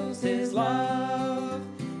tells his love.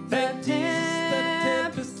 The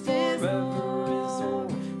tempest forever is o'er.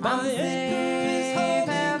 My anchor is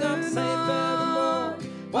holding up safe evermore.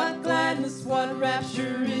 What gladness, what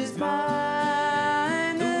rapture is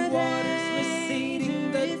mine. The waters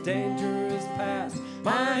receding, the danger is past.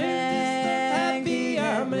 My end is happy,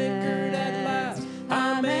 I'm anchored at last.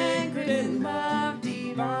 I'm anchored in love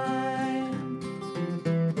divine.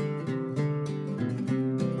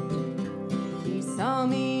 He saw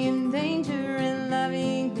me in danger and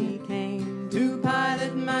lovingly came to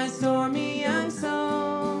pilot my stormy young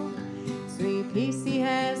soul. Sweet peace he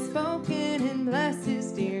has spoken and blessed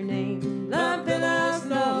his dear name. Love billows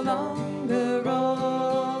no longer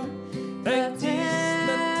roll. The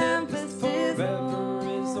tempest forever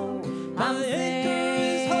is o'er. My anchor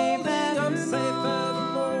is holding, I'm safe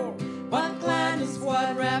evermore. What gladness,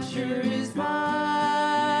 what rapture is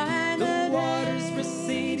mine. The waters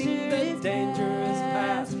receding, the danger is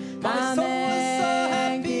past. My soul is so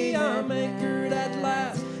happy, I'm anchored at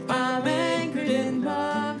last. I'm anchored in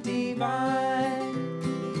love divine.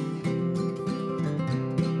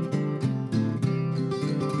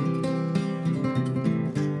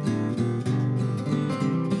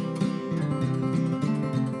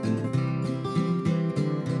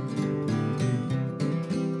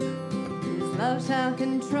 His love shall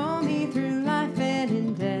control me through life and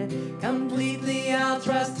in death. Completely I'll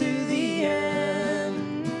trust to the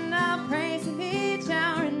end. I'll praise him each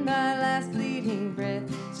hour and my last fleeting breath.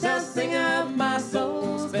 Shall sing of my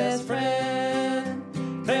soul's best friend.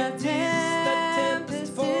 The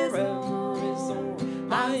tempest forever is o'er.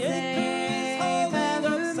 My anchor is holding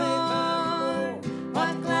up safe evermore.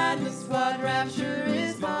 What gladness, what rapture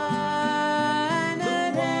is mine.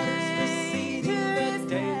 The waters receding, the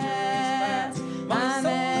danger is past. My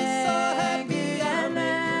soul is so happy, I'm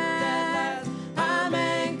anchored at last. I'm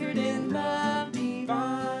anchored in love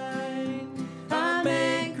divine. I'm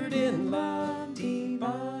anchored in love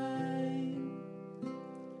divine.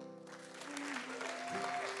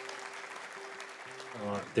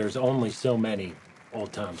 There's only so many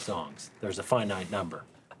old-time songs. There's a finite number.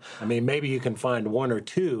 I mean, maybe you can find one or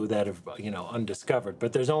two that are, undiscovered,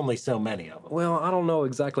 but there's only so many of them. Well, I don't know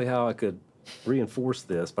exactly how I could reinforce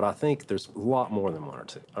this, but I think there's a lot more than one or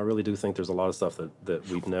two. I really do think there's a lot of stuff that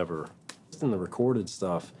we've never, just in the recorded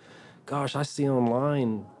stuff. Gosh, I see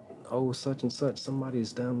online, oh, such and such,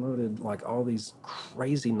 somebody's downloaded like all these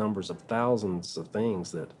crazy numbers of thousands of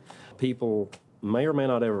things that people may or may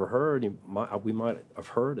not ever heard. We might have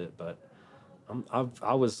heard it, but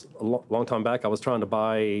I was a long time back. I was trying to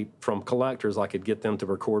buy from collectors. I could get them to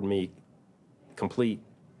record me complete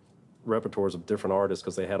repertoires of different artists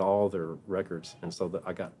because they had all their records, and so that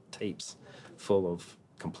I got tapes full of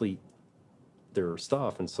complete their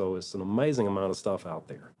stuff. And so it's an amazing amount of stuff out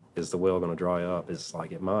there. Is the well going to dry up? It's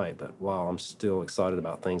like it might, but wow, I'm still excited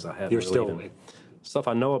about things I hadn't. You're really still even, stuff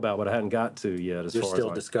I know about, but I hadn't got to yet. As You're far still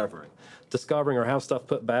as discovering. discovering or have stuff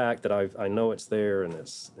put back that I know it's there and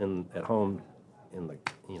it's at home in the,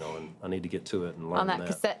 and I need to get to it and learn On that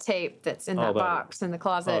cassette tape that's in that box in the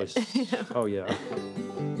closet. Oh, yeah.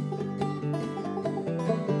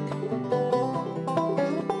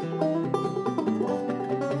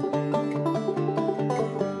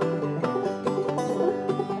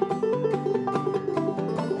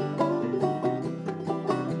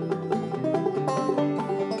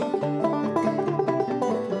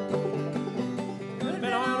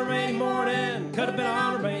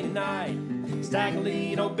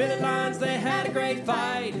 Staggerly, no Billy Lines, they had a great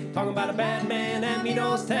fight. Talking about a bad man and me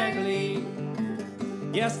no Staggerly.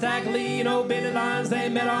 Yes, Staggerly, no Billy Lines, they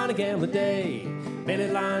met on a gambling day. Billy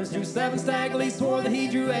Lines drew 7, Staggerly swore that he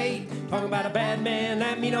drew 8. Talking about a bad man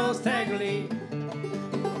and me no Staggerly.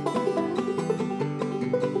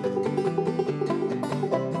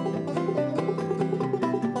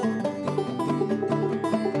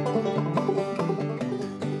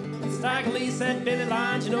 Said Billy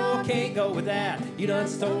Lines, you know I can't go with that. You done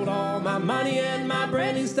stole all my money and my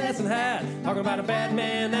brand new Stetson hat. Talking about a bad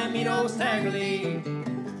man and me no Staggerly.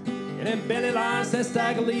 And then Billy Lines says,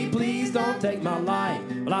 Staggerly, please don't take my life.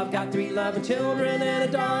 Well, I've got 3 loving children and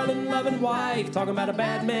a darling loving wife. Talking about a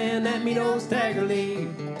bad man and me no Staggerly.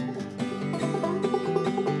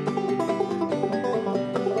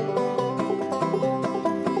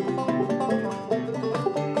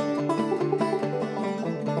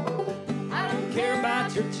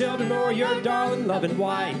 Children or your darling loving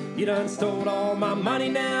wife. You done stole all my money,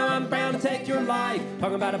 now I'm bound to take your life.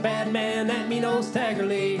 Talking about a bad man that me no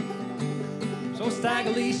Staggerly. So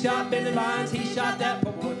Staggerly shot Billy Lines, he shot that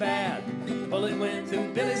poor boy bad. Bullet went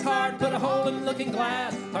through Billy's heart, put a hole in the looking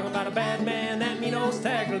glass. Talking about a bad man that me no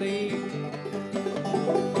Staggerly.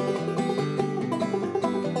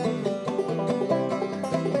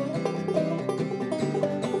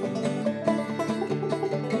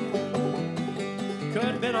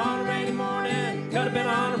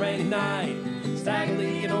 Night.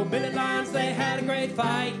 Staggerly and old Billy Lines, they had a great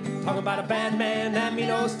fight. Talking about a bad man that me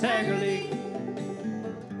no Staggerly.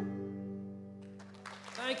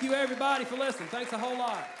 Thank you everybody for listening. Thanks a whole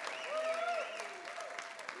lot.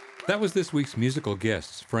 That was this week's musical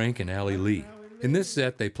guests, Frank and Allie Lee. In this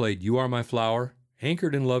set, they played You Are My Flower,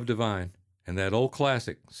 Anchored in Love Divine, and that old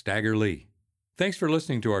classic, Stagger Lee. Thanks for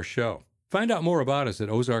listening to our show. Find out more about us at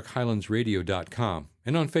OzarkHighlandsRadio.com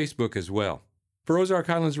and on Facebook as well. For Ozark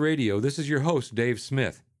Highlands Radio, this is your host, Dave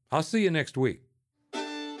Smith. I'll see you next week.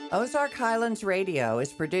 Ozark Highlands Radio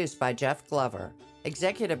is produced by Jeff Glover.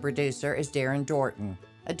 Executive producer is Darren Dorton.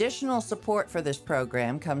 Additional support for this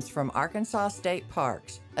program comes from Arkansas State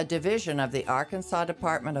Parks, a division of the Arkansas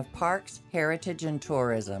Department of Parks, Heritage, and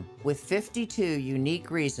Tourism, with 52 unique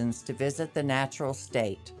reasons to visit the natural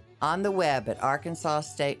state. On the web at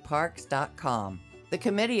arkansasstateparks.com. The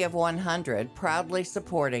Committee of 100 proudly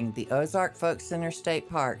supporting the Ozark Folk Center State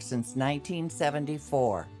Park since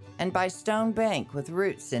 1974, and by Stone Bank with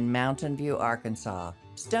roots in Mountain View, Arkansas.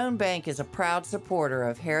 Stone Bank is a proud supporter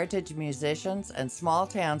of heritage musicians and small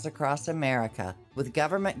towns across America, with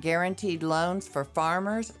government-guaranteed loans for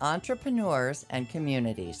farmers, entrepreneurs, and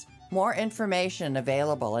communities. More information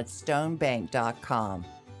available at stonebank.com.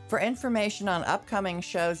 For information on upcoming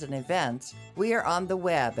shows and events, we are on the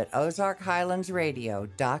web at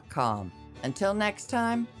OzarkHighlandsRadio.com. Until next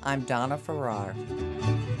time, I'm Donna Farrar.